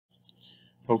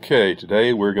Okay,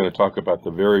 today we're going to talk about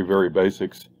the very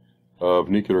basics of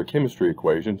nuclear chemistry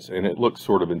equations, and it looks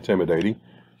sort of intimidating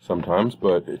sometimes,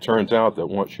 but it turns out that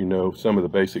once you know some of the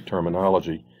basic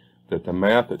terminology, that the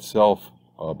math itself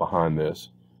behind this,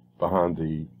 behind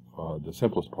the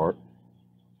simplest part,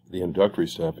 the introductory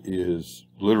stuff, is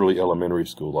literally elementary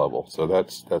school level. So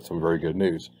that's some very good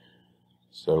news.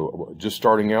 So just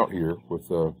starting out here with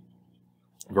the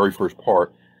very first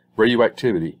part,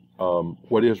 radioactivity.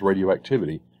 What is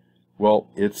radioactivity? Well,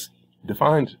 it's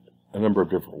defined a number of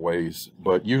different ways,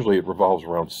 but usually it revolves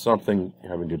around something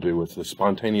having to do with the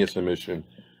spontaneous emission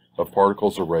of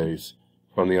particles or rays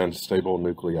from the unstable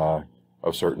nuclei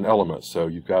of certain elements. So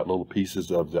you've got little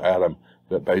pieces of the atom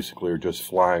that basically are just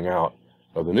flying out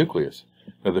of the nucleus.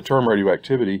 Now, the term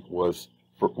radioactivity was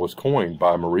coined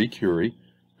by Marie Curie,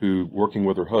 who, working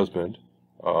with her husband,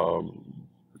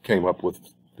 came up with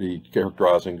the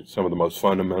characterizing some of the most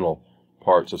fundamental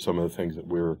parts of some of the things that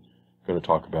we're going to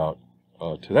talk about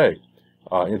today.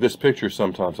 In this picture,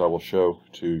 sometimes I will show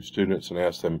to students and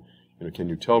ask them, can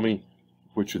you tell me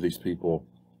which of these people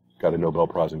got a Nobel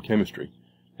Prize in chemistry?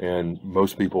 And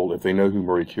most people, if they know who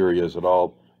Marie Curie is at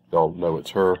all, they'll know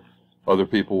it's her. Other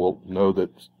people will know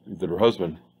that her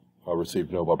husband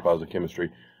received a Nobel Prize in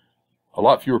chemistry. A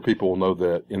lot fewer people will know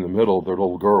that in the middle, their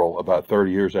little girl, about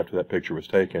 30 years after that picture was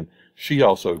taken, she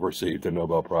also received a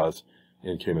Nobel Prize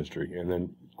in chemistry. And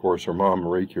then, of course, her mom,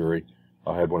 Marie Curie,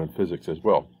 had one in physics as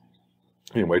well.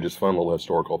 Anyway, just fun little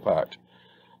historical fact.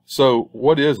 So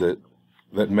what is it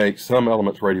that makes some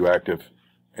elements radioactive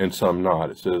and some not?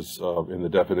 It says in the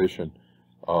definition,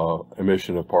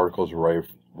 emission of particles or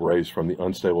rays from the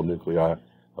unstable nuclei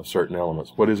of certain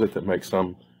elements. What is it that makes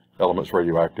some elements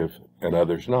radioactive and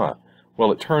others not?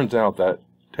 Well, it turns out that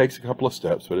takes a couple of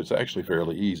steps, but it's actually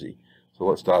fairly easy. So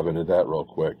let's dive into that real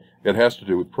quick. It has to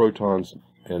do with protons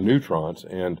and neutrons,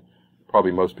 and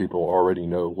probably most people already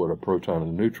know what a proton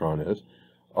and a neutron is.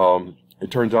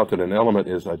 It turns out that an element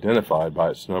is identified by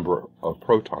its number of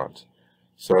protons.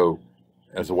 So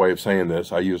as a way of saying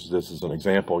this, I use this as an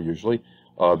example usually.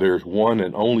 There's one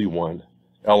and only one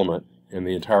element in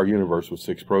the entire universe with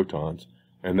 6 protons,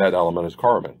 and that element is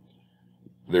carbon.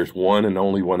 There's one and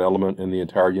only one element in the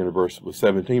entire universe with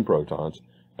 17 protons,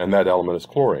 and that element is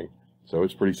chlorine. So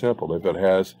it's pretty simple. If it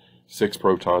has 6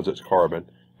 protons, it's carbon.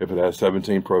 If it has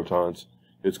 17 protons,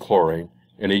 it's chlorine,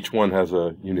 and each one has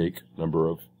a unique number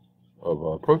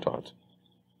of protons.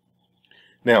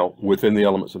 Now, within the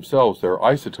elements themselves, there are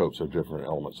isotopes of different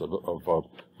elements, of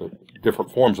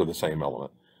different forms of the same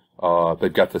element.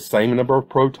 They've got the same number of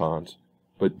protons,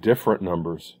 but different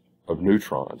numbers of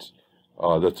neutrons.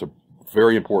 That's a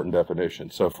very important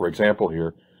definition. So, for example,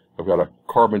 here, I've got a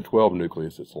carbon-12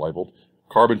 nucleus that's labeled.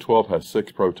 Carbon-12 has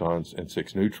 6 protons and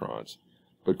 6 neutrons,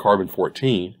 but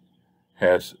carbon-14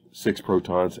 has 6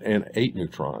 protons and 8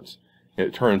 neutrons. And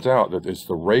it turns out that it's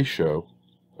the ratio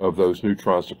of those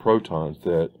neutrons to protons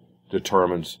that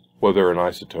determines whether an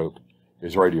isotope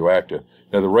is radioactive.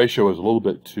 Now, the ratio is a little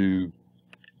bit too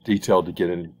detailed to get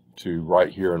into right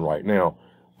here and right now,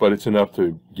 but it's enough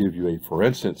to give you a for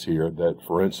instance here that,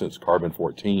 for instance,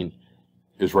 carbon-14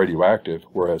 is radioactive,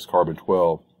 whereas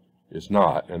carbon-12 is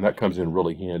not. And that comes in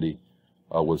really handy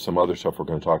with some other stuff we're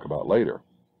going to talk about later.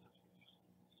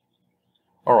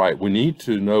 All right, we need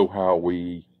to know how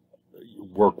we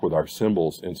work with our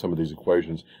symbols in some of these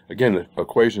equations. Again, the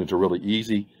equations are really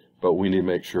easy, but we need to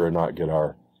make sure and not get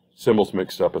our symbols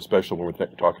mixed up, especially when we're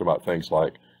talking about things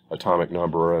like atomic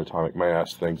number and atomic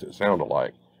mass, things that sound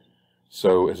alike.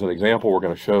 So as an example, we're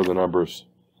going to show the numbers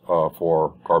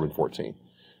for carbon-14.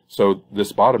 So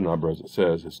this bottom number, as it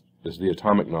says, is the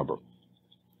atomic number.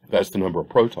 That's the number of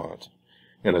protons.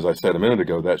 And as I said a minute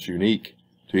ago, that's unique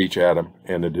to each atom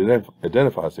and it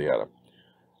identifies the atom.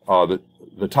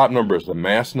 The top number is the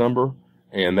mass number,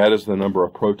 and that is the number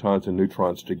of protons and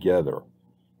neutrons together.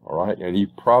 All right, and you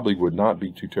probably would not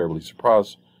be too terribly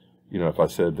surprised, if I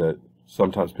said that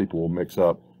sometimes people will mix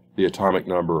up the atomic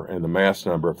number and the mass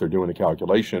number. If they're doing a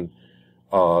calculation,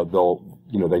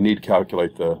 they need to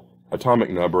calculate the atomic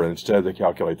number, and instead they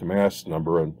calculate the mass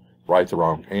number and write the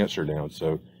wrong answer down.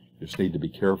 So you just need to be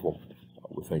careful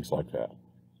with things like that.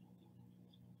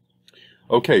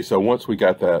 Okay, so once we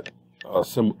got that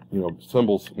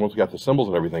symbols, once we got the symbols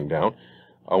and everything down,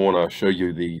 I want to show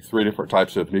you the 3 different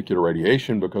types of nuclear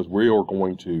radiation, because we are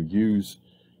going to use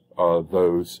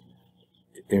those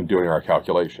in doing our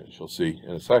calculations. You'll see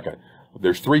in a second.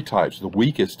 There's 3 types. The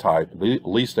weakest type, the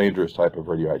least dangerous type of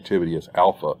radioactivity, is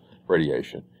alpha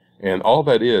radiation, and all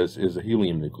that is a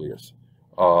helium nucleus.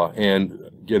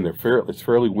 And again, it's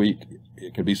fairly weak.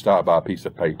 It can be stopped by a piece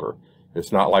of paper.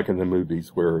 It's not like in the movies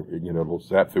where, it'll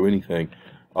zap through anything.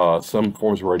 Some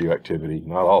forms of radioactivity,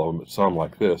 not all of them, but some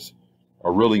like this,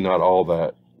 are really not all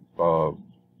that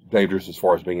dangerous as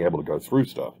far as being able to go through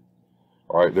stuff.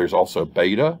 All right, there's also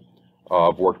beta.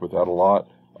 I've worked with that a lot.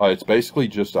 It's basically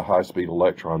just a high-speed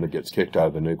electron that gets kicked out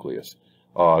of the nucleus.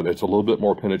 It's a little bit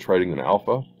more penetrating than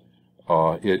alpha.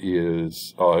 It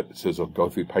says it'll go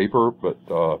through paper,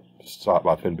 but stopped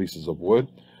by thin pieces of wood.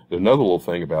 Another little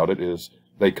thing about it is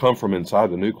they come from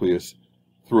inside the nucleus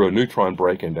through a neutron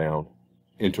breaking down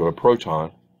into a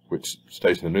proton, which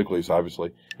stays in the nucleus,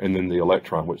 obviously, and then the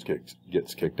electron, which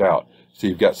gets kicked out. So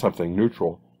you've got something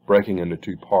neutral breaking into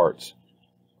two parts.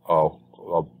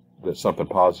 That's something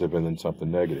positive and then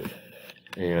something negative.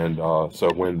 And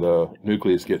so when the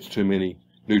nucleus gets too many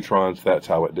neutrons, that's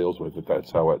how it deals with it.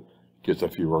 That's how it gets a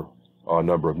fewer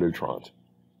number of neutrons.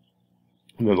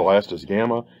 And then the last is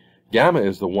gamma. Gamma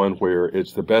is the one where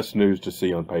it's the best news to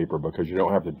see on paper because you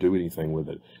don't have to do anything with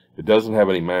it. It doesn't have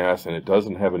any mass and it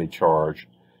doesn't have any charge.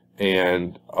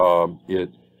 And it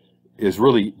is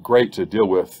really great to deal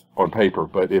with on paper.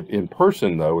 But if in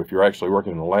person, though, if you're actually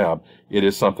working in a lab, it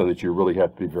is something that you really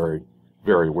have to be very,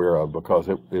 very aware of because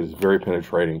it is very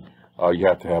penetrating. You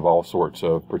have to have all sorts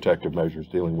of protective measures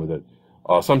dealing with it.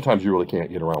 Sometimes you really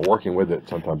can't get around working with it.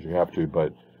 Sometimes you have to,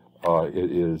 but it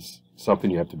is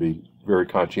something you have to be very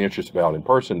conscientious about in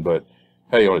person. But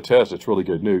hey, on a test, it's really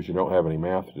good news. You don't have any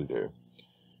math to do.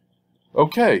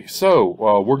 Okay,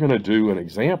 so we're going to do an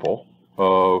example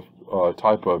of a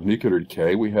type of nuclear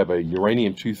decay. We have a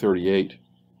uranium-238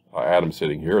 atom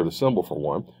sitting here, the symbol for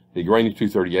one. The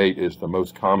uranium-238 is the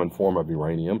most common form of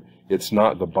uranium. It's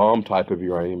not the bomb type of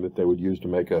uranium that they would use to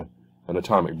make an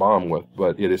atomic bomb with,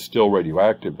 but it is still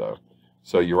radioactive, though.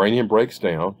 So uranium breaks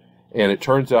down, and it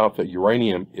turns out that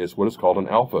uranium is what is called an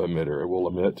alpha emitter. It will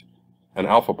emit an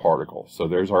alpha particle. So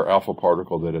there's our alpha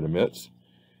particle that it emits.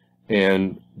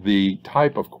 And the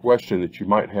type of question that you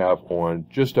might have on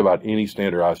just about any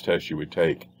standardized test you would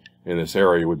take in this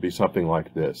area would be something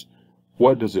like this.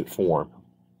 What does it form?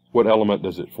 What element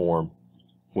does it form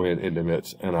when it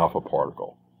emits an alpha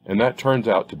particle? And that turns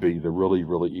out to be the really,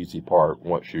 really easy part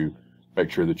once you make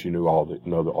sure that you know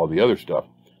all the other stuff.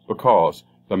 Because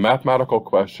the mathematical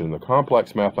question, the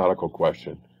complex mathematical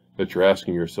question that you're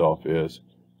asking yourself is,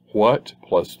 what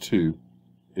plus 2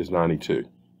 is 92?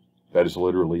 That is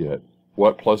literally it.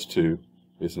 What plus 2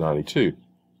 is 92?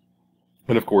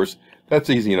 And of course, that's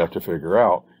easy enough to figure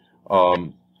out.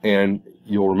 And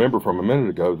you'll remember from a minute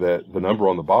ago that the number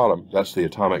on the bottom, that's the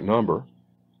atomic number.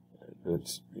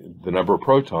 It's the number of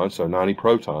protons, so 90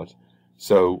 protons.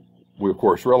 So we, of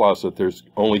course, realize that there's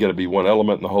only going to be one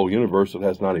element in the whole universe that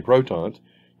has 90 protons.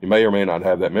 You may or may not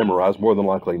have that memorized, more than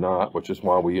likely not, which is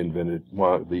why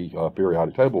the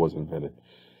periodic table was invented.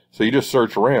 So you just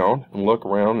search around and look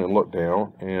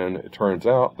down, and it turns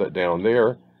out that down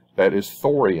there, that is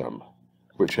thorium,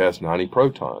 which has 90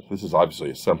 protons. This is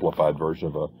obviously a simplified version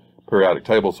of a periodic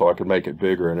table, so I could make it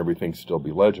bigger and everything still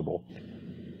be legible.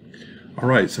 All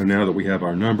right, so now that we have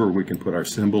our number, we can put our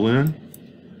symbol in,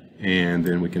 and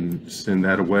then we can send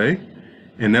that away.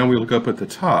 And now we look up at the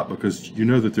top, because you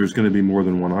know that there's going to be more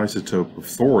than one isotope of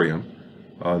thorium.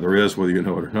 There is, whether you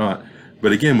know it or not.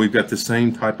 But again, we've got the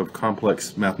same type of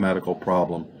complex mathematical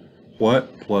problem.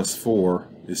 What plus 4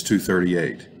 is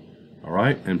 238? All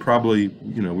right, and probably,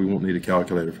 you know, we won't need a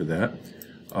calculator for that.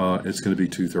 It's going to be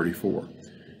 234.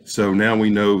 So now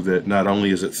we know that not only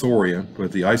is it thorium,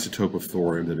 but the isotope of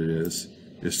thorium that it is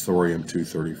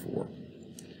thorium-234.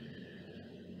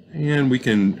 And we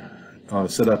can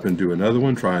set up and do another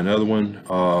one, try another one.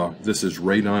 This is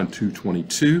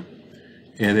radon-222,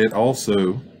 and it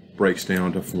also breaks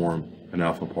down to form an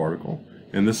alpha particle.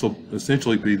 And this will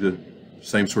essentially be the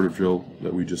same sort of drill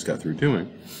that we just got through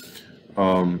doing.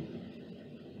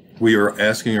 We are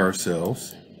asking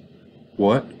ourselves,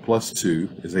 what plus 2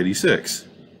 is 86,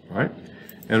 right?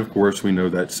 And of course, we know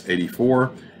that's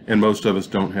 84, and most of us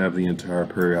don't have the entire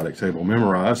periodic table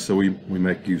memorized, so we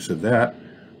make use of that.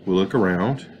 We look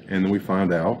around, and then we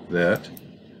find out that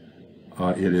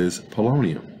it is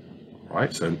polonium,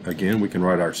 right? So again, we can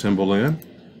write our symbol in.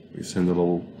 We send the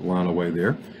little line away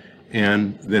there.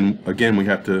 And then again, we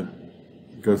have to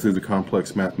go through the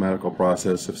complex mathematical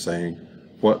process of saying,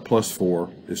 what plus 4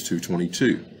 is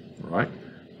 222, right?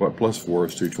 What plus 4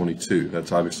 is 222?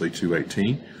 That's obviously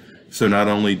 218. So not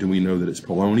only do we know that it's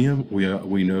polonium,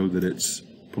 we know that it's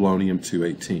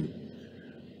polonium-218.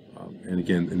 And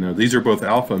again, you know, these are both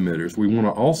alpha emitters. We want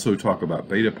to also talk about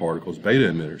beta particles, beta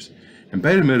emitters. And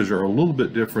beta emitters are a little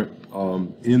bit different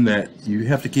in that you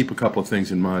have to keep a couple of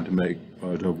things in mind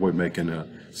to avoid making a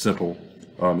simple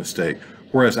mistake.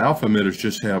 Whereas alpha emitters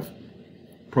just have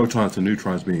protons and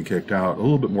neutrons being kicked out, a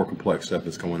little bit more complex stuff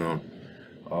is going on.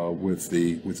 with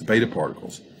the beta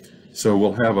particles. So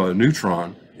we'll have a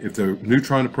neutron. If the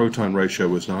neutron to proton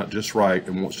ratio is not just right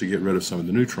and wants to get rid of some of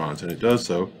the neutrons, and it does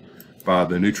so by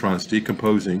the neutrons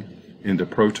decomposing into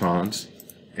protons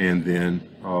and then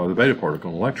the beta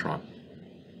particle, an electron.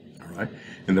 All right,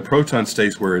 and the proton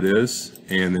stays where it is,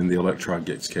 and then the electron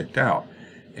gets kicked out.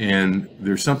 And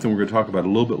there's something we're going to talk about a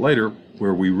little bit later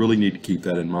where we really need to keep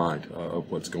that in mind of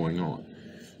what's going on.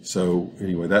 So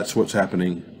anyway, that's what's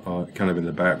happening kind of in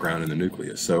the background in the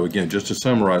nucleus. So again, just to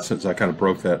summarize, since I kind of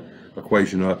broke that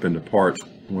equation up into parts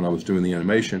when I was doing the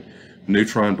animation,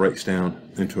 neutron breaks down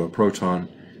into a proton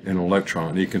and an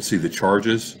electron. You can see the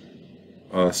charges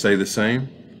stay the same,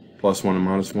 +1 and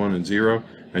 -1 and 0,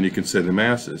 and you can see the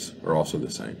masses are also the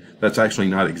same. That's actually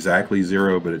not exactly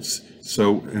 0, but it's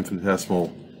so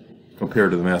infinitesimal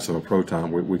compared to the mass of a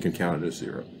proton, we can count it as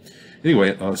 0.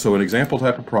 Anyway, so an example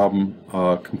type of problem,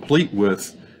 complete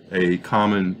with a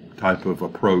common type of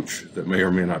approach that may or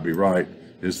may not be right,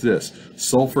 is this.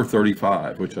 Sulfur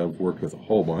 35, which I've worked with a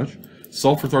whole bunch.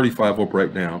 Sulfur 35 will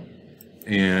break down,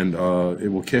 and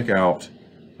it will kick out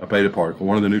a beta particle.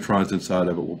 One of the neutrons inside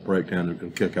of it will break down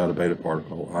and kick out a beta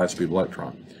particle, a high-speed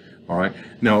electron. All right.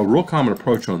 Now, a real common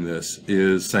approach on this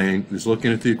is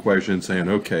looking at the equation, saying,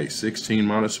 okay, 16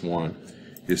 minus 1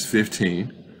 is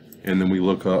 15, and then we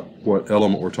look up what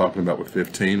element we're talking about with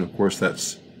 15. Of course,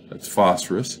 that's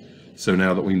phosphorus. So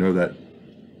now that we know that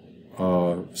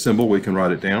symbol, we can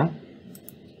write it down.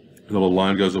 The little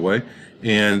line goes away,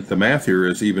 and the math here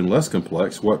is even less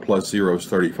complex. What plus 0 is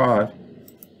 35?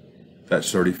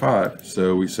 That's 35.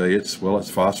 So we say it's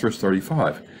phosphorus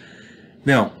 35.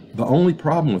 Now, the only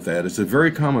problem with that is a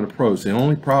very common approach. The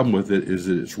only problem with it is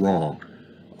that it's wrong.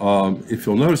 If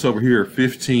you'll notice over here,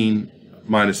 15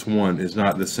 minus 1 is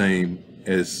not the same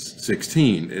as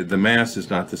 16. The mass is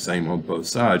not the same on both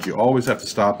sides. You always have to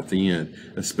stop at the end,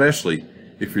 especially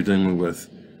if you're dealing with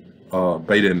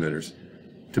beta emitters,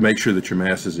 to make sure that your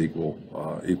masses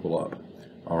equal up.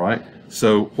 All right.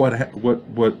 So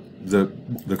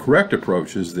the correct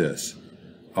approach is this.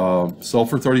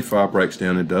 Sulfur 35 breaks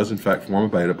down and does in fact form a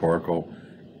beta particle.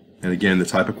 And again, the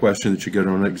type of question that you get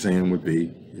on an exam would be,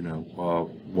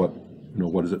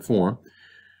 what does it form?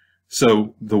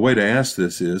 So the way to ask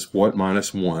this is, what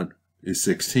minus 1 is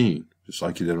 16? Just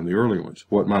like you did on the earlier ones.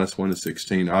 What minus 1 is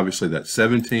 16? Obviously that's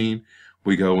 17.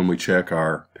 We go and we check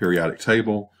our periodic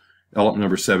table. Element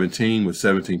number 17 with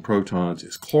 17 protons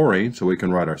is chlorine, so we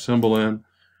can write our symbol in.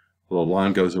 The little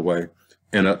line goes away.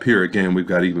 And up here again, we've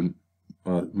got even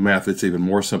math that's even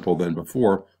more simple than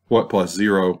before. What plus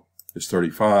 0 is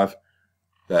 35?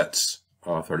 That's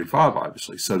 35,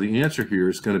 obviously. So the answer here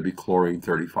is going to be chlorine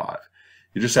 35.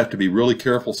 You just have to be really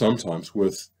careful sometimes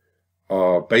with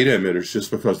beta emitters,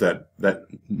 just because that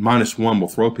minus 1 will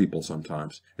throw people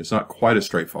sometimes. It's not quite as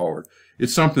straightforward.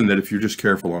 It's something that if you're just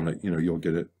careful on it, you'll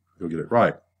get it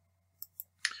right.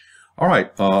 All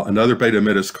right, another beta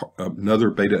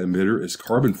emitter is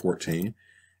carbon-14.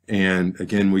 And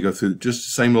again, we go through just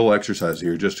the same little exercise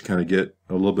here, just to kind of get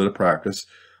a little bit of practice,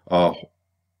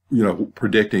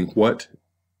 predicting what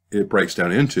it breaks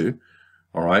down into.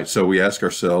 All right, so we ask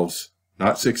ourselves,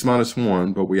 not 6 minus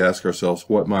 1, but we ask ourselves,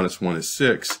 what minus 1 is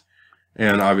 6?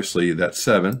 And obviously that's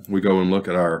 7. We go and look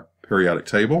at our periodic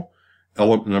table.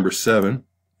 Element number 7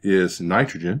 is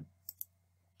nitrogen.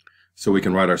 So we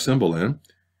can write our symbol in.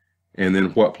 And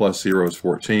then what plus 0 is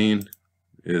 14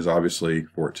 is obviously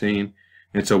 14.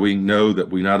 And so we know that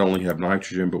we not only have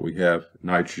nitrogen, but we have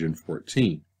nitrogen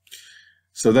 14.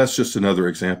 So that's just another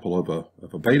example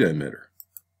of a beta emitter.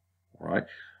 All right.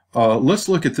 Let's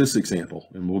look at this example,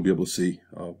 and we'll be able to see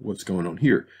what's going on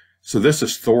here. So this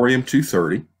is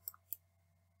thorium-230,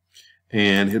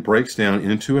 and it breaks down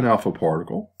into an alpha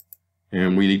particle,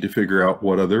 and we need to figure out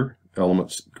what other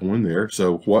elements go in there.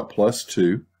 So what plus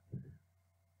 2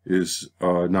 is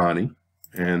 90,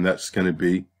 and that's going to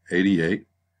be 88.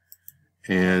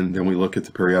 And then we look at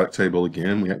the periodic table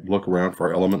again. We have to look around for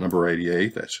our element number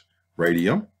 88, that's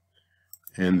radium.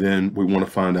 And then we want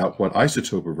to find out what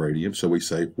isotope of radium. So we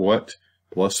say, what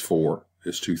plus 4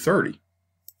 is 230?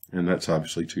 And that's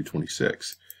obviously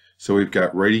 226. So we've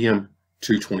got radium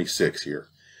 226 here.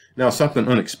 Now, something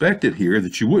unexpected here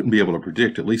that you wouldn't be able to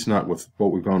predict, at least not with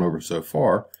what we've gone over so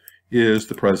far, is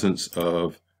the presence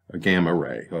of a gamma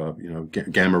ray,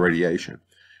 gamma radiation.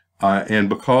 And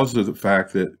because of the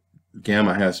fact that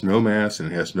gamma has no mass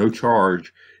and has no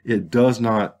charge, it does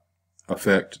not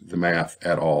affect the math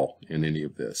at all in any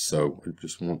of this. So I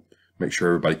just want to make sure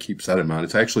everybody keeps that in mind.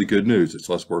 It's actually good news. It's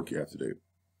less work you have to do.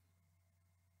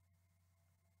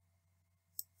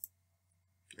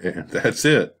 And that's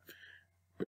it.